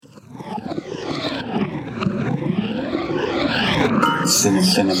in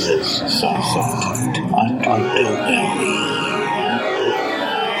cinemas, soft underbelly.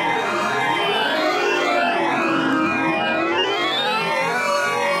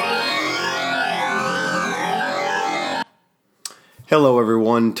 Hello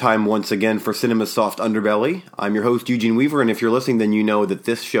everyone, time once again for Cinema's Soft Underbelly. I'm your host Eugene Weaver, and if you're listening then you know that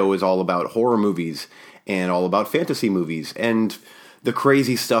this show is all about horror movies and all about fantasy movies and the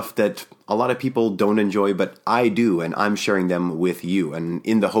crazy stuff that a lot of people don't enjoy, but I do, and I'm sharing them with you, and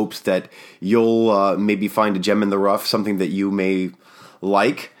in the hopes that you'll maybe find a gem in the rough, something that you may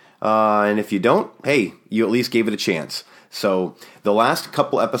like, and if you don't, hey, you at least gave it a chance. So the last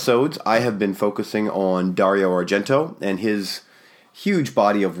couple episodes I have been focusing on Dario Argento and his huge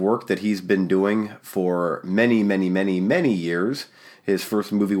body of work that he's been doing for many, many, many, many years. His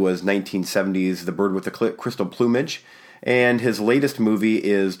first movie was 1970's The Bird with the Crystal Plumage, and his latest movie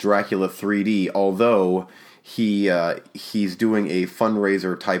is Dracula 3D, although he's doing a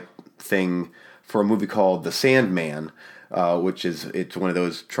fundraiser type thing for a movie called The Sandman, it's one of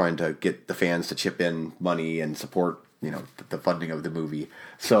those trying to get the fans to chip in money and support, the funding of the movie.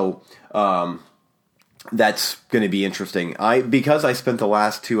 So, that's going to be interesting. Because I spent the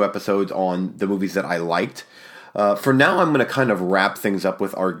last two episodes on the movies that I liked, for now I'm going to kind of wrap things up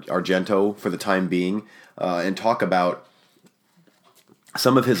with Argento for the time being, and talk about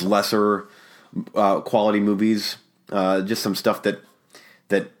some of his lesser quality movies, just some stuff that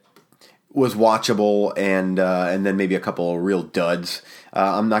was watchable, and then maybe a couple of real duds.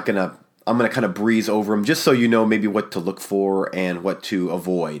 I'm going to kind of breeze over them, just so you know maybe what to look for and what to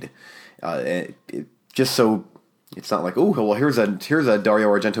avoid. Just so it's not like, oh, well, here's a Dario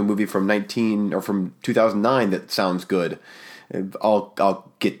Argento movie from 2009 that sounds good.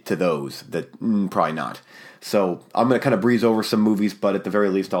 I'll get to those. That probably not. So I'm going to kind of breeze over some movies, but at the very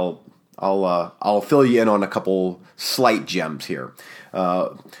least, I'll fill you in on a couple slight gems here.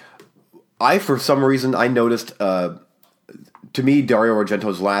 For some reason, I noticed, to me, Dario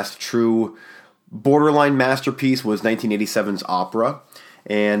Argento's last true borderline masterpiece was 1987's Opera.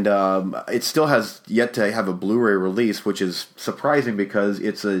 And it still has yet to have a Blu-ray release, which is surprising because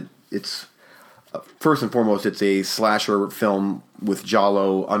it's first and foremost, it's a slasher film with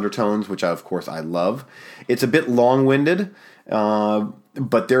giallo undertones, which of course I love. It's a bit long-winded,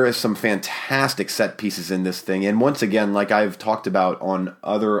 but there is some fantastic set pieces in this thing. And once again, like I've talked about on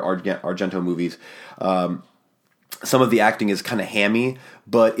other Argento movies, some of the acting is kind of hammy,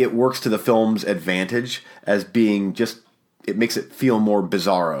 but it works to the film's advantage as being just, it makes it feel more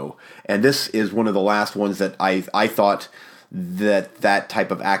bizarro. And this is one of the last ones that I thought that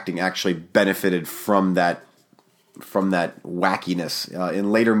type of acting actually benefited from that wackiness.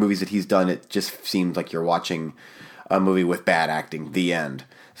 In later movies that he's done, it just seems like you're watching a movie with bad acting. The end.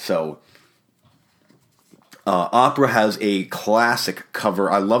 So, Opera has a classic cover.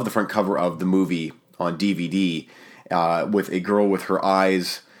 I love the front cover of the movie on DVD, with a girl with her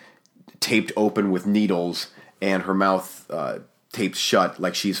eyes taped open with needles and her mouth taped shut,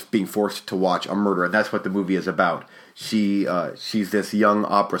 like she's being forced to watch a murder. And that's what the movie is about. She's this young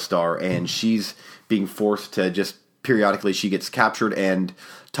opera star, and she's being forced to just periodically, she gets captured and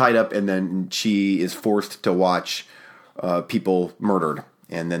tied up, and then she is forced to watch people murdered.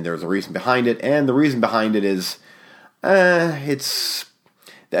 And then there's a reason behind it, and the reason behind it is, it's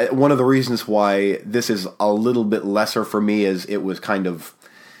one of the reasons why this is a little bit lesser for me is it was kind of,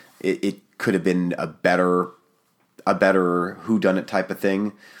 it could have been a better whodunit type of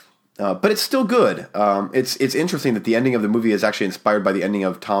thing. But it's still good. It's interesting that the ending of the movie is actually inspired by the ending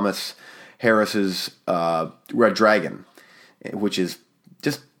of Thomas Harris's Red Dragon, which is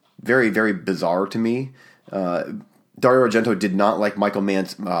just very, very bizarre to me. Dario Argento did not like Michael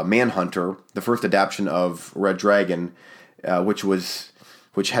Mann's Manhunter, the first adaptation of Red Dragon,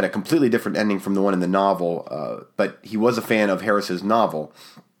 which had a completely different ending from the one in the novel, but he was a fan of Harris's novel.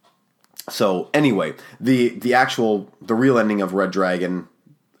 So anyway, the real ending of Red Dragon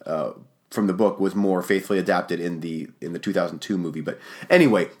from the book was more faithfully adapted in the 2002 movie. But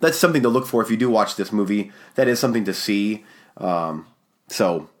anyway, that's something to look for if you do watch this movie. That is something to see.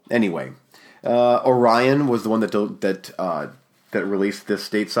 So anyway, Orion was the one that released this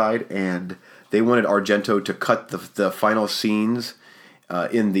stateside, and they wanted Argento to cut the final scenes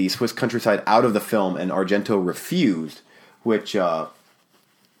in the Swiss countryside out of the film, and Argento refused. Which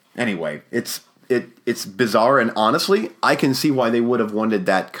anyway, it's bizarre, and honestly, I can see why they would have wanted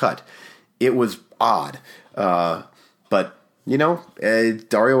that cut. It was odd, but Dario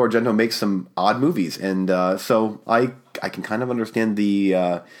Argento makes some odd movies, and so I can kind of understand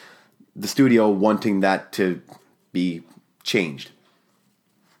the studio wanting that to be changed.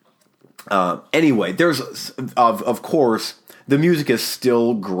 Anyway, there's of course the music is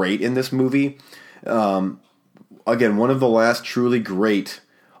still great in this movie. Again, one of the last truly great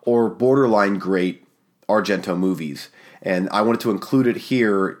or borderline great Argento movies. And I wanted to include it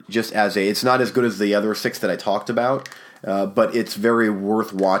here just as it's not as good as the other 6 that I talked about, but it's very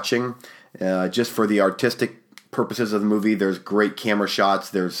worth watching just for the artistic purposes of the movie. There's great camera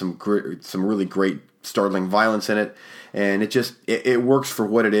shots. There's some really great startling violence in it. And it works for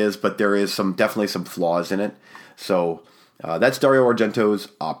what it is, but there is definitely some flaws in it. So that's Dario Argento's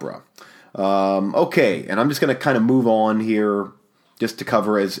Opera. Okay, and I'm just going to kind of move on here just to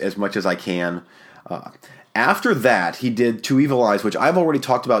cover as much as I can. After that, he did Two Evil Eyes, which I've already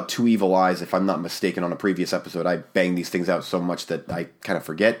talked about Two Evil Eyes, if I'm not mistaken, on a previous episode. I bang these things out so much that I kind of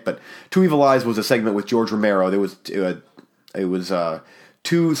forget. But Two Evil Eyes was a segment with George Romero. It was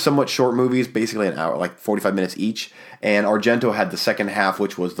 2 somewhat short movies, basically an hour, like 45 minutes each. And Argento had the second half,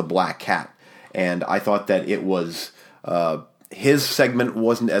 which was The Black Cat. And I thought that it was... his segment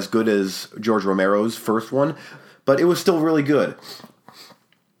wasn't as good as George Romero's first one, but it was still really good.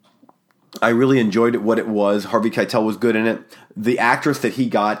 I really enjoyed what it was. Harvey Keitel was good in it. The actress that he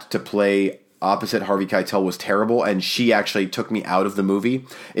got to play opposite Harvey Keitel was terrible, and she actually took me out of the movie.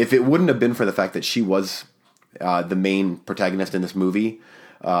 If it wouldn't have been for the fact that she was the main protagonist in this movie,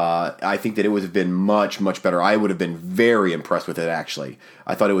 I think that it would have been much, much better. I would have been very impressed with it, actually.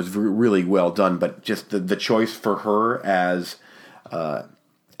 I thought it was really well done, but just the choice for her as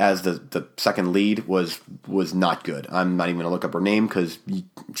the second lead was not good. I'm not even going to look up her name because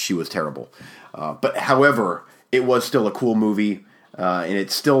she was terrible. But however, it was still a cool movie, and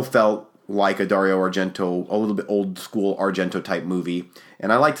it still felt like a Dario Argento, a little bit old school Argento type movie,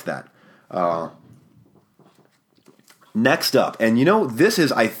 and I liked that. Next up, and this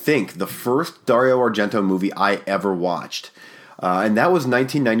is, I think, the first Dario Argento movie I ever watched, and that was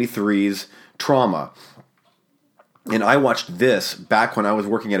 1993's Trauma. And I watched this back when I was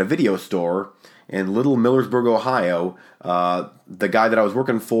working at a video store in Little Millersburg, Ohio. The guy that I was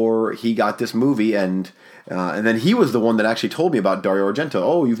working for, he got this movie, and then he was the one that actually told me about Dario Argento.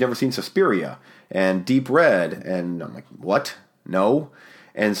 Oh, you've never seen Suspiria and Deep Red? And I'm like, what? No.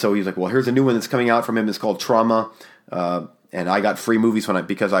 And so he's like, well, here's a new one that's coming out from him. It's called Trauma. And I got free movies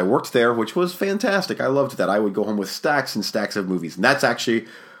because I worked there, which was fantastic. I loved that. I would go home with stacks and stacks of movies. And that's actually...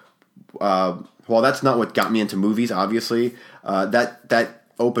 while that's not what got me into movies, obviously, that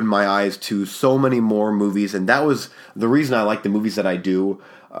opened my eyes to so many more movies, and that was the reason I like the movies that I do.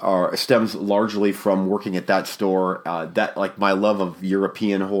 Stems largely from working at that store. That like my love of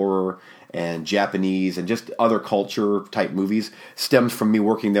European horror and Japanese and just other culture type movies stems from me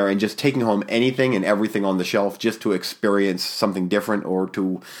working there and just taking home anything and everything on the shelf just to experience something different or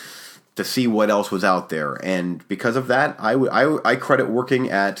to see what else was out there. And because of that, I credit working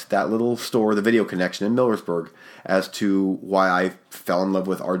at that little store, the Video Connection in Millersburg, as to why I fell in love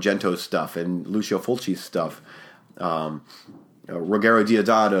with Argento's stuff and Lucio Fulci's stuff, Ruggero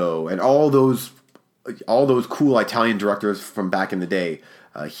Deodato, and all those cool Italian directors from back in the day.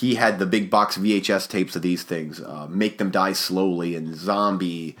 He had the big box VHS tapes of these things, Make Them Die Slowly and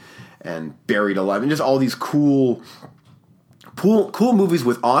Zombie and Buried Alive, and just all these cool movies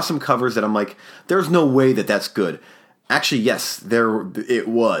with awesome covers that I'm like, there's no way that that's good. Actually, yes, it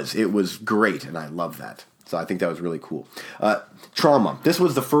was great, and I love that. So I think that was really cool. Trauma. This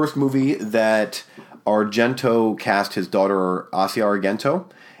was the first movie that Argento cast his daughter Asia Argento,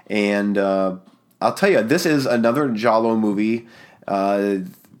 and I'll tell you, this is another Giallo movie.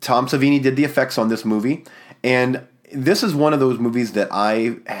 Tom Savini did the effects on this movie, and this is one of those movies that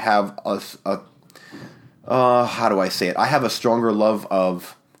I have how do I say it? I have a stronger love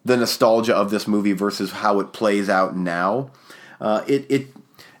of the nostalgia of this movie versus how it plays out now.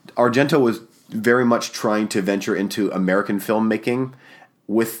 Argento was very much trying to venture into American filmmaking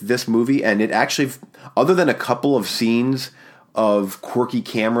with this movie, and it actually, other than a couple of scenes of quirky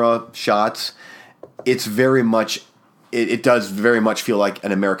camera shots, it's very much, it does very much feel like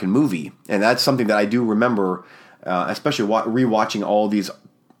an American movie, and that's something that I do remember, especially rewatching all these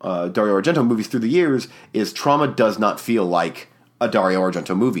Dario Argento movies through the years, is Trauma does not feel like a Dario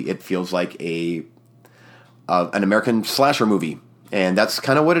Argento movie. It feels like an American slasher movie, and that's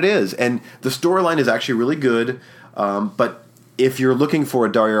kind of what it is. And the storyline is actually really good, but if you're looking for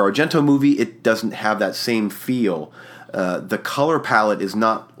a Dario Argento movie, it doesn't have that same feel. The color palette is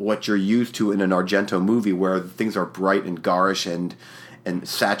not what you're used to in an Argento movie, where things are bright and garish and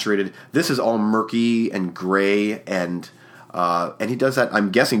saturated. This is all murky and gray, and he does that,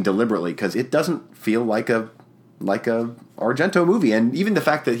 I'm guessing, deliberately, because it doesn't feel like a Argento movie. And even the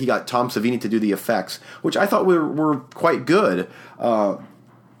fact that he got Tom Savini to do the effects, which I thought were quite good,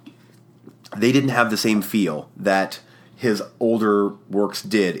 they didn't have the same feel that his older works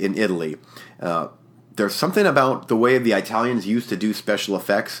did in Italy. There's something about the way the Italians used to do special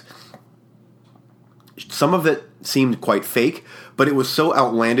effects. Some of it seemed quite fake, but it was so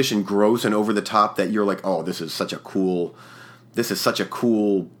outlandish and gross and over the top that you're like, oh, this is such a cool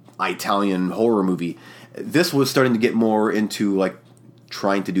Italian horror movie. This was starting to get more into like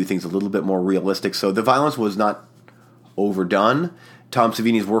trying to do things a little bit more realistic, so the violence was not overdone. Tom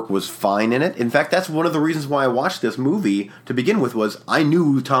Savini's work was fine in it. In fact, that's one of the reasons why I watched this movie to begin with, was I knew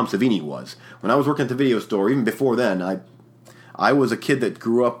who Tom Savini was. When I was working at the video store, even before then, I was a kid that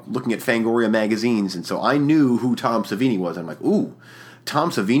grew up looking at Fangoria magazines, and so I knew who Tom Savini was. I'm like, ooh, Tom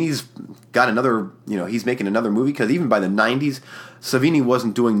Savini's got another, he's making another movie, because even by the 90s, Savini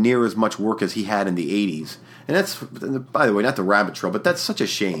wasn't doing near as much work as he had in the 80s. And that's, by the way, not the rabbit trail, but that's such a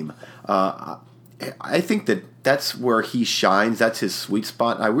shame. I think that's where he shines. That's his sweet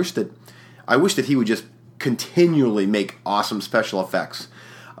spot. I wish that he would just continually make awesome special effects,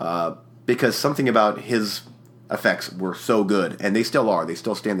 because something about his effects were so good, and they still are. They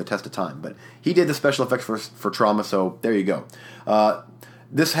still stand the test of time. But he did the special effects for Trauma, so there you go.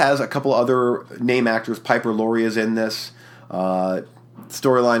 This has a couple other name actors. Piper Laurie is in this.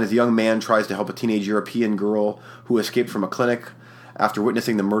 Storyline is a young man tries to help a teenage European girl who escaped from a clinic after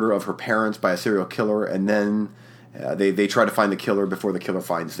witnessing the murder of her parents by a serial killer, and then they try to find the killer before the killer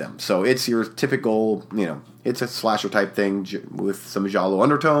finds them. So it's your typical, it's a slasher type thing with some giallo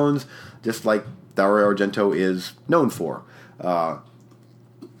undertones, just like Dario Argento is known for.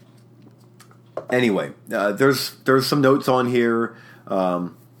 Anyway, there's some notes on here.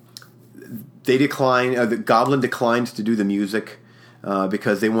 They decline. The Goblin declined to do the music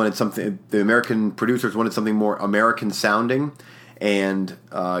because they wanted something. The American producers wanted something more American sounding, and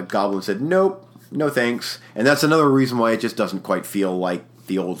Goblin said, "Nope, no thanks." And that's another reason why it just doesn't quite feel like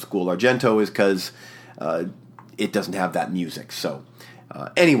the old school Argento, is because it doesn't have that music. So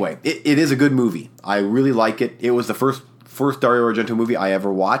anyway, it is a good movie. I really like it. It was the first Dario Argento movie I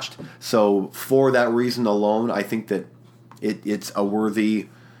ever watched. So for that reason alone, I think that it's a worthy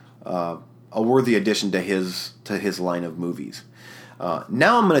addition to his line of movies.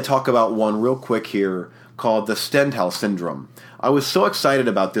 Now I'm going to talk about one real quick here called The Stendhal Syndrome. I was so excited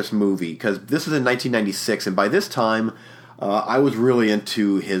about this movie because this is in 1996, and by this time I was really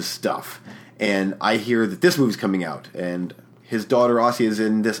into his stuff. And I hear that this movie's coming out, and his daughter Ossie is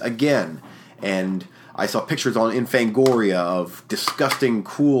in this again. And I saw pictures in Fangoria of disgusting,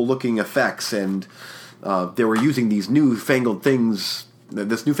 cool-looking effects, and they were using these newfangled things,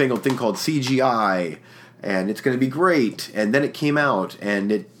 this newfangled thing called CGI, and it's going to be great. And then it came out,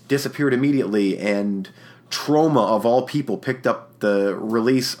 and it disappeared immediately, and Troma, of all people, picked up the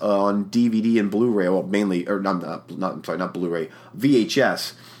release on DVD and Blu-ray, well, mainly, or not Blu-ray,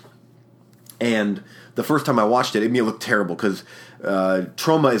 VHS. And the first time I watched it, it looked terrible, because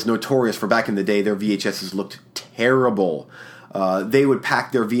Troma is notorious for, back in the day, their VHSs looked terrible. They would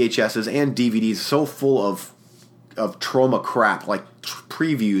pack their VHSs and DVDs so full of Troma crap, like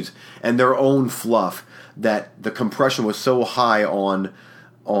previews and their own fluff, that the compression was so high on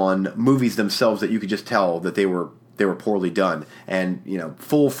movies themselves that you could just tell that they were poorly done. And,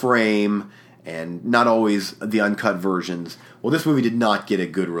 full frame and not always the uncut versions. Well, this movie did not get a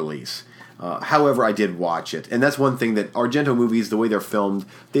good release. However, I did watch it. And that's one thing that Argento movies, the way they're filmed,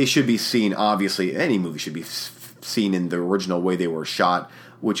 they should be seen, obviously, any movie should be seen in the original way they were shot,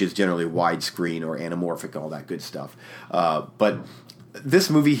 which is generally widescreen or anamorphic, all that good stuff. But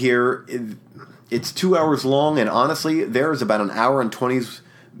this movie here, it's 2 hours long, and honestly, there's about an hour and 20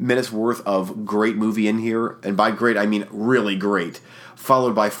 minutes worth of great movie in here. And by great, I mean really great.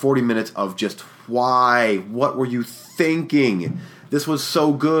 Followed by 40 minutes of just why? What were you thinking? This was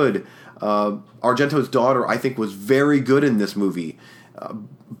so good. Argento's daughter, I think, was very good in this movie.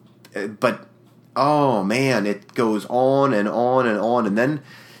 But, oh man, it goes on and on and on. And then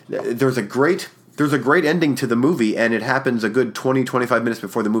there's a great ending to the movie, and it happens a good 20-25 minutes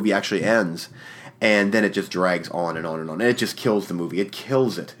before the movie actually ends. And then it just drags on and on and on. And it just kills the movie. It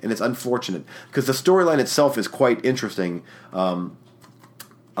kills it. And it's unfortunate, because the storyline itself is quite interesting.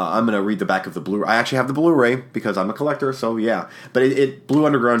 I'm going to read the back of the Blu-ray. I actually have the Blu-ray because I'm a collector, so yeah. But Blue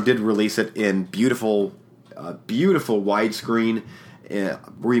Underground did release it in beautiful widescreen,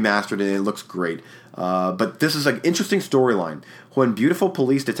 remastered, and it looks great. But this is an interesting storyline. When beautiful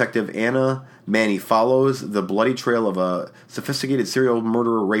police detective Anna Manny follows the bloody trail of a sophisticated serial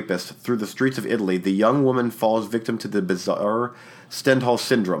murderer rapist through the streets of Italy, the young woman falls victim to the bizarre Stendhal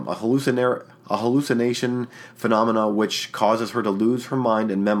syndrome, a hallucination phenomena which causes her to lose her mind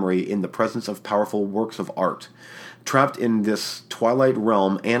and memory in the presence of powerful works of art. Trapped in this twilight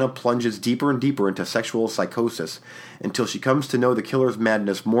realm, Anna plunges deeper and deeper into sexual psychosis until she comes to know the killer's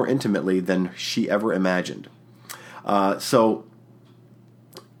madness more intimately than she ever imagined. So,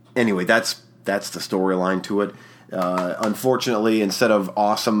 anyway, that's the storyline to it. Unfortunately, instead of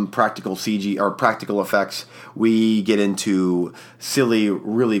awesome practical CG or practical effects, we get into silly,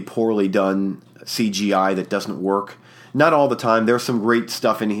 really poorly done CGI that doesn't work. Not all the time. There's some great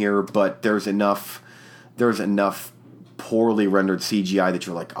stuff in here, but there's enough poorly rendered CGI that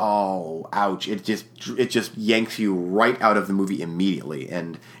you're like, oh, ouch! It just yanks you right out of the movie immediately,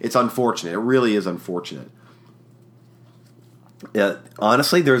 and it's unfortunate. It really is unfortunate.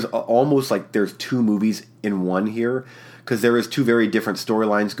 Honestly, there's almost like there's two movies in one here, because there is two very different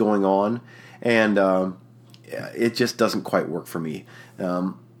storylines going on, and it just doesn't quite work for me.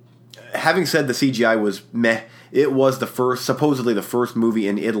 Having said the CGI was meh, it was supposedly the first movie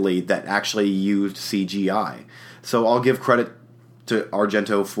in Italy that actually used CGI. So I'll give credit to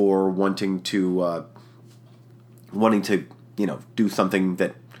Argento for wanting to do something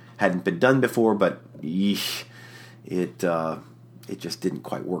that hadn't been done before, but it just didn't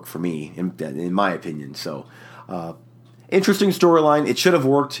quite work for me, in my opinion. So, interesting storyline. It should have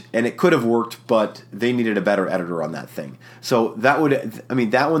worked, and it could have worked, but they needed a better editor on that thing. So that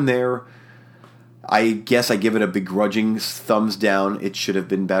one there, I guess I give it a begrudging thumbs down. It should have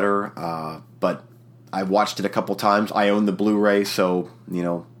been better, but I've watched it a couple times. I own the Blu-ray, so,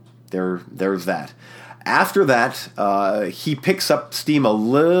 there's that. After that, he picks up steam a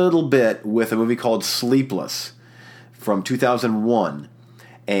little bit with a movie called Sleepless from 2001.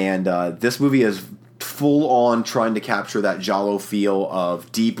 And this movie is full on trying to capture that giallo feel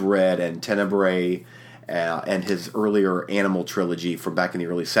of Deep Red and Tenebrae and his earlier Animal trilogy from back in the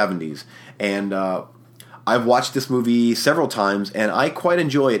early 70s. And I've watched this movie several times, and I quite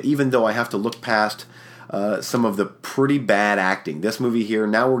enjoy it, even though I have to look past some of the pretty bad acting. This movie here,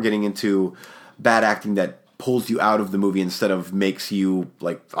 now we're getting into bad acting that pulls you out of the movie instead of makes you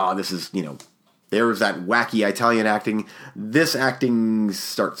like, this is, there's that wacky Italian acting. This acting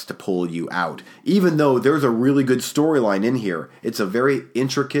starts to pull you out. Even though there's a really good storyline in here. It's a very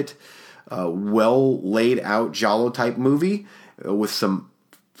intricate, well laid out giallo type movie with some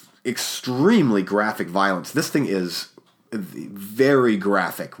extremely graphic violence. This thing is very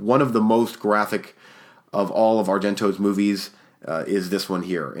graphic. One of the most graphic of all of Argento's movies is this one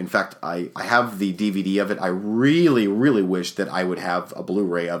here. In fact, I have the DVD of it. I really, really wish that I would have a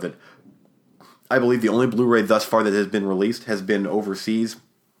Blu-ray of it. I believe the only Blu-ray thus far that has been released has been overseas,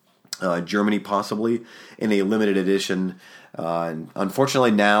 Germany possibly, in a limited edition. And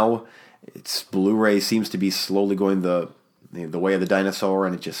unfortunately now, Blu-ray seems to be slowly going the way of the dinosaur,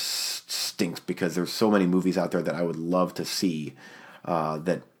 and it just stinks because there's so many movies out there that I would love to see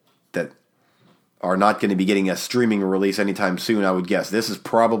that are not going to be getting a streaming release anytime soon, I would guess. This is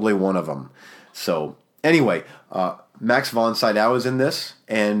probably one of them. So, anyway, Max von Sydow is in this,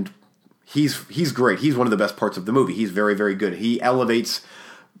 and he's great. He's one of the best parts of the movie. He's very, very good. He elevates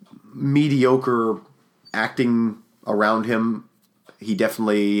mediocre acting around him. He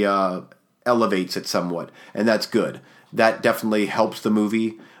definitely elevates it somewhat, and that's good. That definitely helps the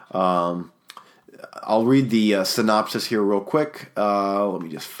movie. I'll read the synopsis here real quick. Let me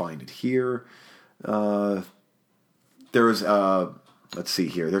just find it here. Let's see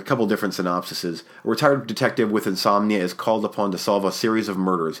here. There are a couple different synopsises. A retired detective with insomnia is called upon to solve a series of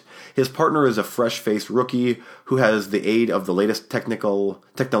murders. His partner is a fresh-faced rookie who has the aid of the latest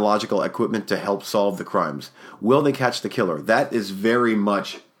technological equipment to help solve the crimes. Will they catch the killer? That is very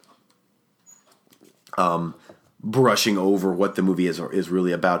much brushing over what the movie is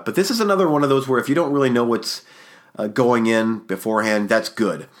really about. But this is another one of those where if you don't really know what's going in beforehand, that's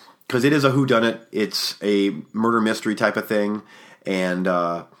good. Because it is a whodunit. It's a murder mystery type of thing. And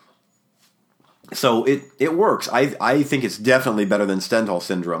so it works. I think it's definitely better than Stendhal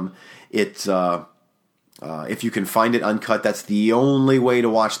Syndrome. It's if you can find it uncut, that's the only way to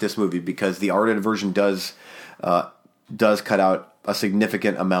watch this movie, because the R-rated version does cut out a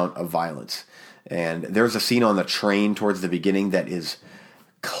significant amount of violence. And there's a scene on the train towards the beginning that is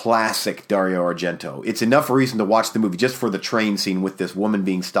classic Dario Argento. It's enough reason to watch the movie just for the train scene with this woman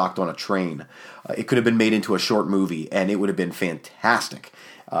being stalked on a train. It could have been made into a short movie, and it would have been fantastic.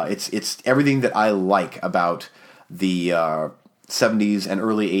 It's everything that I like about the 70s and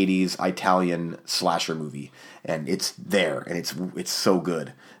early 80s Italian slasher movie, and it's there, and it's so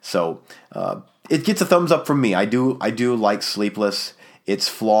good. So it gets a thumbs up from me. I do like Sleepless. It's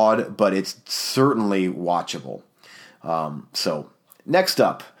flawed, but it's certainly watchable. So next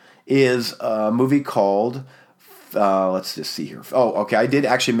up is a movie called, let's just see here. Oh, okay, I did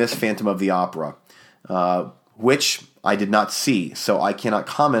actually miss Phantom of the Opera. which I did not see, so I cannot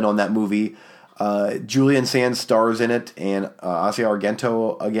comment on that movie. Julian Sands stars in it, and Asia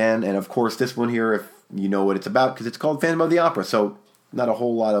Argento again, and of course this one here, if you know what it's about, because it's called Phantom of the Opera, so not a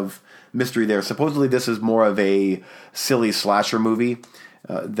whole lot of mystery there. Supposedly this is more of a silly slasher movie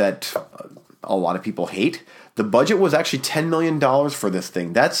that a lot of people hate. The budget was actually $10 million for this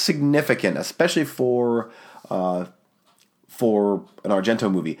thing. That's significant, especially for an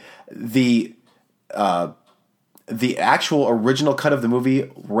Argento movie. The actual original cut of the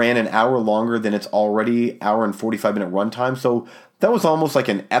movie ran an hour longer than its already hour and 45-minute runtime, so that was almost like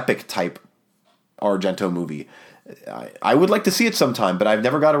an epic type Argento movie. I would like to see it sometime, but I've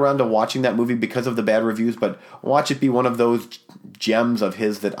never got around to watching that movie because of the bad reviews, but watch it be one of those gems of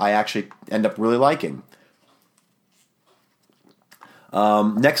his that I actually end up really liking.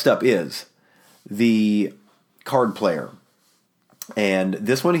 Next up is The Card Player. And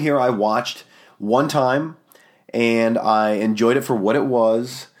this one here I watched one time, and I enjoyed it for what it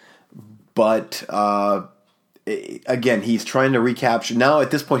was, but again, he's trying to recapture, now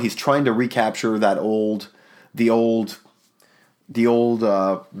at this point he's trying to recapture the old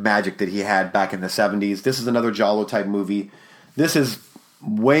magic that he had back in the 70s. This is another Giallo type movie. This is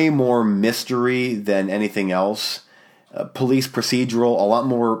way more mystery than anything else. Police procedural, a lot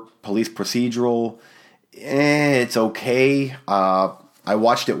more police procedural. It's okay. I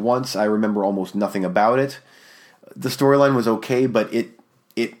watched it once. I remember almost nothing about it. The storyline was okay, but it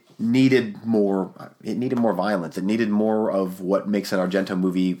needed more. It needed more violence. It needed more of what makes an Argento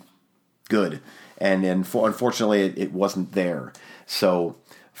movie good. And unfortunately, it wasn't there. So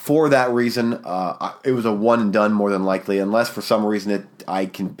for that reason, it was a one and done more than likely, unless for some reason I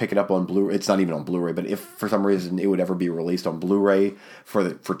can pick it up on Blu-ray. It's not even on Blu-ray, but if for some reason it would ever be released on Blu-ray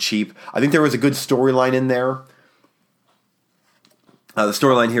for cheap. I think there was a good storyline in there. The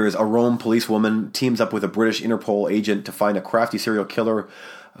storyline here is a Rome policewoman teams up with a British Interpol agent to find a crafty serial killer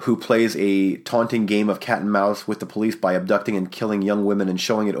who plays a taunting game of cat and mouse with the police by abducting and killing young women and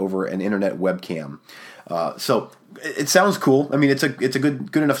showing it over an internet webcam. So it sounds cool. I mean, it's a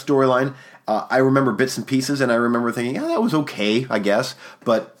good enough storyline. I remember bits and pieces, and I remember thinking, yeah, that was okay, I guess.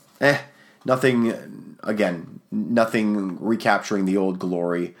 But nothing recapturing the old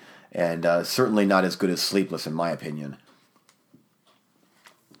glory, and certainly not as good as Sleepless, in my opinion.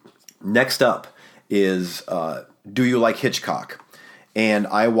 Next up is Do You Like Hitchcock? And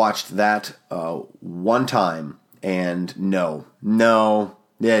I watched that one time, and no,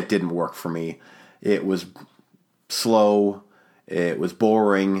 it didn't work for me. It was slow. It was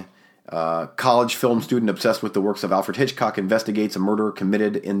boring. College film student obsessed with the works of Alfred Hitchcock investigates a murder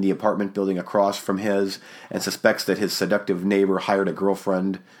committed in the apartment building across from his and suspects that his seductive neighbor hired a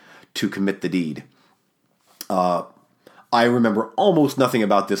girlfriend to commit the deed. I remember almost nothing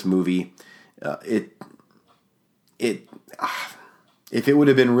about this movie. If it would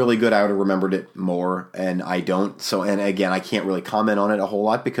have been really good, I would have remembered it more, and I don't. So, and again, I can't really comment on it a whole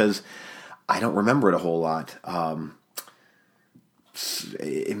lot because I don't remember it a whole lot. I'm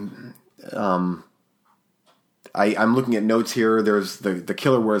looking at notes here. There's the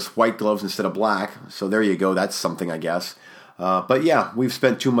killer wears white gloves instead of black, so there you go. That's something, I guess. But yeah, we've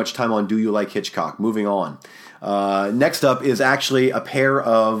spent too much time on Do You Like Hitchcock? Moving on. Next up is actually a pair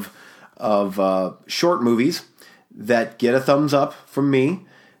of short movies that get a thumbs up from me.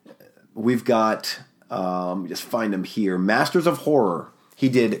 We've got, just find them here, Masters of Horror. He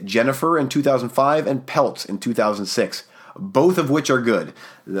did Jennifer in 2005 and Pelts in 2006, both of which are good.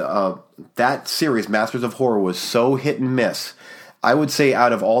 That series, Masters of Horror, was so hit and miss. I would say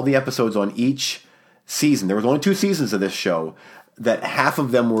out of all the episodes on each season, there was only 2 seasons of this show, that half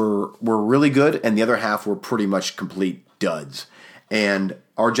of them were really good and the other half were pretty much complete duds. And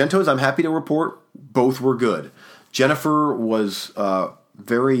Argento's, I'm happy to report, both were good. Jennifer was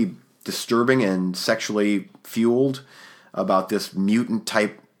very disturbing and sexually fueled about this mutant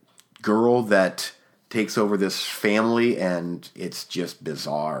type girl that takes over this family, and it's just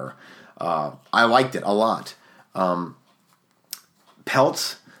bizarre. I liked it a lot.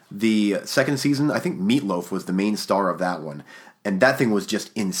 Pelts, the second season, I think Meatloaf was the main star of that one. And that thing was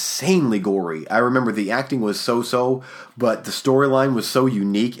just insanely gory. I remember the acting was so-so, but the storyline was so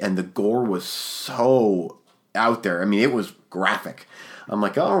unique and the gore was so out there. I mean, it was graphic. I'm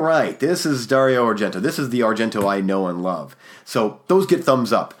like, all right, this is Dario Argento. This is the Argento I know and love. So those get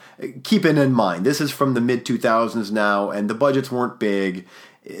thumbs up. Keep it in mind. This is from the mid-2000s now, and the budgets weren't big.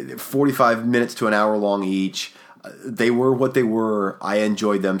 45 minutes to an hour long each. They were what they were. I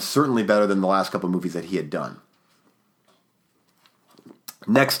enjoyed them. Certainly better than the last couple of movies that he had done.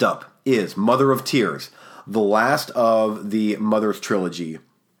 Next up is Mother of Tears, the last of the Mother's trilogy.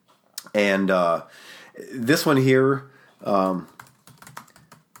 And This one here,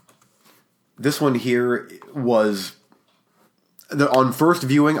 was on first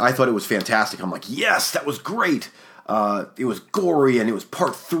viewing. I thought it was fantastic. I'm like, yes, that was great. It was gory, and it was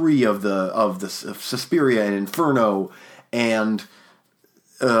part 3 of Suspiria and Inferno, and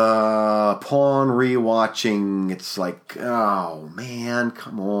upon rewatching, it's like, oh man,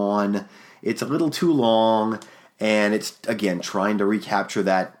 come on, it's a little too long, and it's again trying to recapture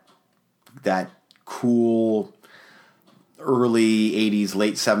that cool early 80s,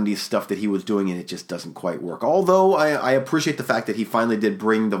 late 70s stuff that he was doing, and it just doesn't quite work. Although I appreciate the fact that he finally did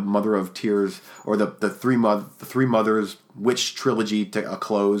bring the Mother of Tears, or the Three Mothers Witch trilogy to a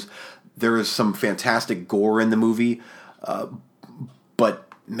close. There is some fantastic gore in the movie, but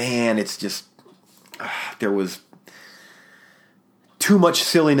man, it's just there was too much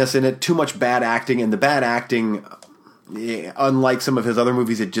silliness in it, too much bad acting, and the bad acting, unlike some of his other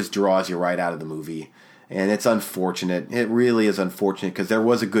movies, it just draws you right out of the movie. And it's unfortunate. It really is unfortunate, because there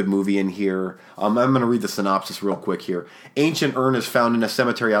was a good movie in here. I'm going to read the synopsis real quick here. Ancient urn is found in a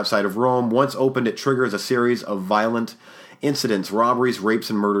cemetery outside of Rome. Once opened, it triggers a series of violent incidents. Robberies, rapes,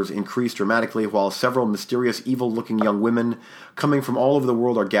 and murders increase dramatically, while several mysterious, evil-looking young women coming from all over the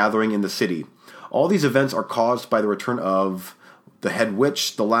world are gathering in the city. All these events are caused by the return of the head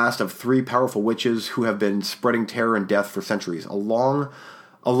witch, the last of 3 powerful witches who have been spreading terror and death for centuries.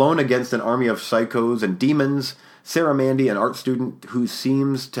 Alone against an army of psychos and demons, Sarah Mandy, an art student who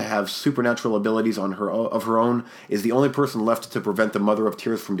seems to have supernatural abilities of her own, is the only person left to prevent the Mother of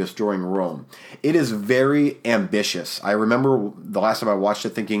Tears from destroying Rome. It is very ambitious. I remember the last time I watched it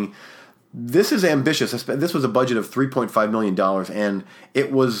thinking, this is ambitious. This was a budget of $3.5 million, and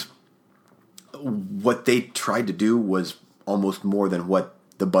it was, what they tried to do was almost more than what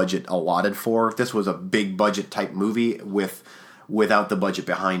the budget allotted for. This was a big budget type movie without the budget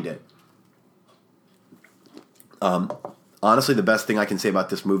behind it. Honestly, the best thing I can say about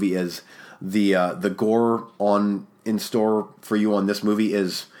this movie is the gore in store for you on this movie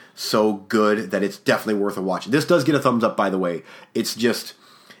is so good that it's definitely worth a watch. This does get a thumbs up, by the way. It's just,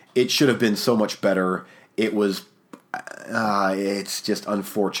 it should have been so much better. It's just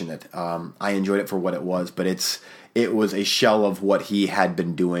unfortunate. I enjoyed it for what it was, but it was a shell of what he had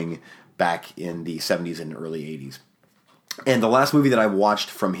been doing back in the 70s and early 80s. And the last movie that I watched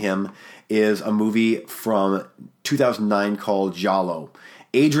from him is a movie from 2009 called Giallo.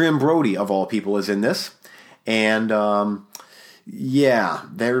 Adrian Brody, of all people, is in this. And,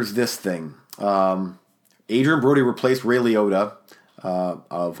 there's this thing. Adrian Brody replaced Ray Liotta,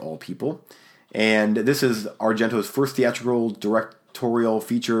 of all people. And this is Argento's first theatrical directorial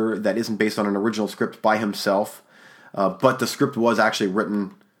feature that isn't based on an original script by himself. But the script was actually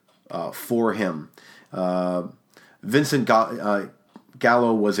written for him. Vincent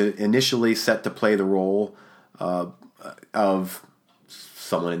Gallo was initially set to play the role of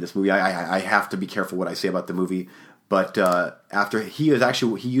someone in this movie. I have to be careful what I say about the movie, but after he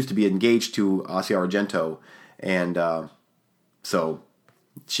used to be engaged to Asia Argento, and so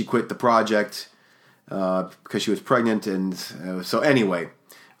she quit the project because she was pregnant, and so anyway,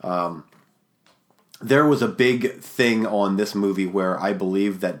 there was a big thing on this movie where I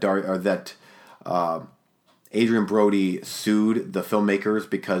believe that Adrian Brody sued the filmmakers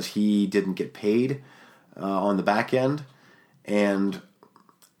because he didn't get paid on the back end, and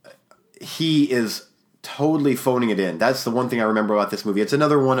he is totally phoning it in. That's the one thing I remember about this movie. It's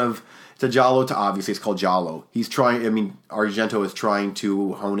another one of, it's a Giallo to, obviously it's called Giallo. Argento is trying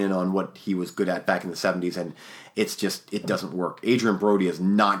to hone in on what he was good at back in the 70s, and it doesn't work. Adrian Brody is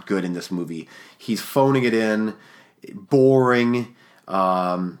not good in this movie. He's phoning it in, boring.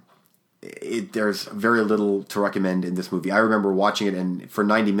 There's very little to recommend in this movie. I remember watching it and for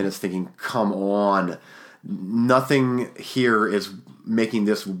 90 minutes thinking, come on, nothing here is making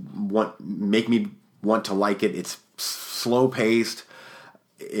make me want to like it. It's slow paced.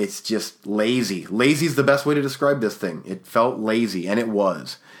 It's just lazy. Lazy is the best way to describe this thing. It felt lazy, and it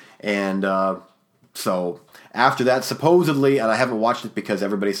was. And so after that, supposedly, and I haven't watched it because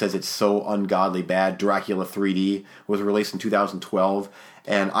everybody says it's so ungodly bad, Dracula 3D was released in 2012.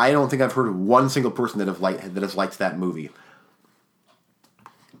 And I don't think I've heard of one single person that has liked that movie.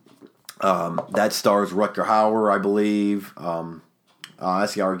 That stars Rutger Hauer, I believe.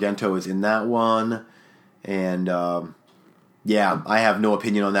 Asia Argento is in that one. And I have no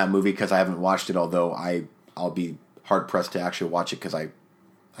opinion on that movie because I haven't watched it, although I'll be hard-pressed to actually watch it because I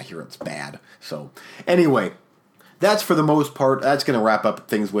hear it's bad. So anyway, that's for the most part. That's going to wrap up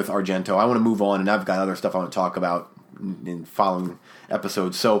things with Argento. I want to move on, and I've got other stuff I want to talk about in following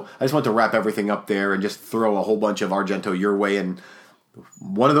episodes. So I just want to wrap everything up there and just throw a whole bunch of Argento your way. And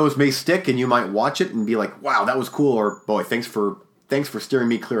one of those may stick, and you might watch it and be like, "Wow, that was cool," or "Boy, thanks for steering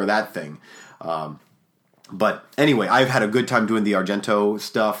me clear of that thing." But anyway, I've had a good time doing the Argento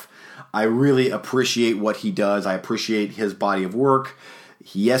stuff. I really appreciate what he does. I appreciate his body of work.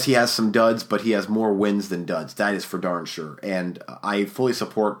 Yes, he has some duds, but he has more wins than duds. That is for darn sure. And I fully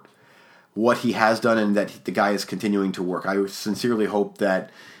support what he has done and that the guy is continuing to work. I sincerely hope that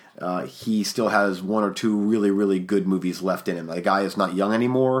he still has one or two really, really good movies left in him. The guy is not young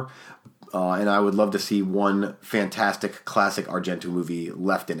anymore, and I would love to see one fantastic classic Argento movie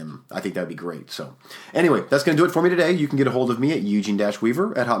left in him. I think that would be great. So anyway, that's going to do it for me today. You can get a hold of me at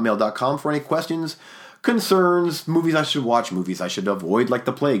eugene-weaver@hotmail.com for any questions, concerns, movies I should watch, movies I should avoid like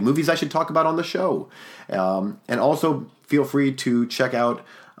the plague, movies I should talk about on the show. And also feel free to check out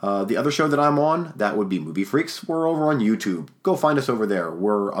the other show that I'm on. That would be Movie Freaks. We're over on YouTube. Go find us over there.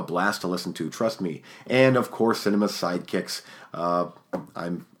 We're a blast to listen to, trust me. And of course, Cinema Sidekicks.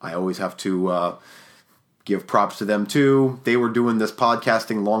 I always have to give props to them too. They were doing this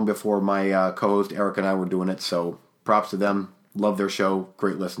podcasting long before my co-host Eric and I were doing it. So props to them. Love their show.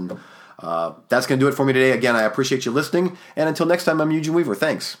 Great listen. That's going to do it for me today. Again, I appreciate you listening. And until next time, I'm Eugene Weaver.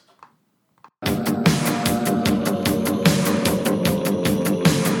 Thanks.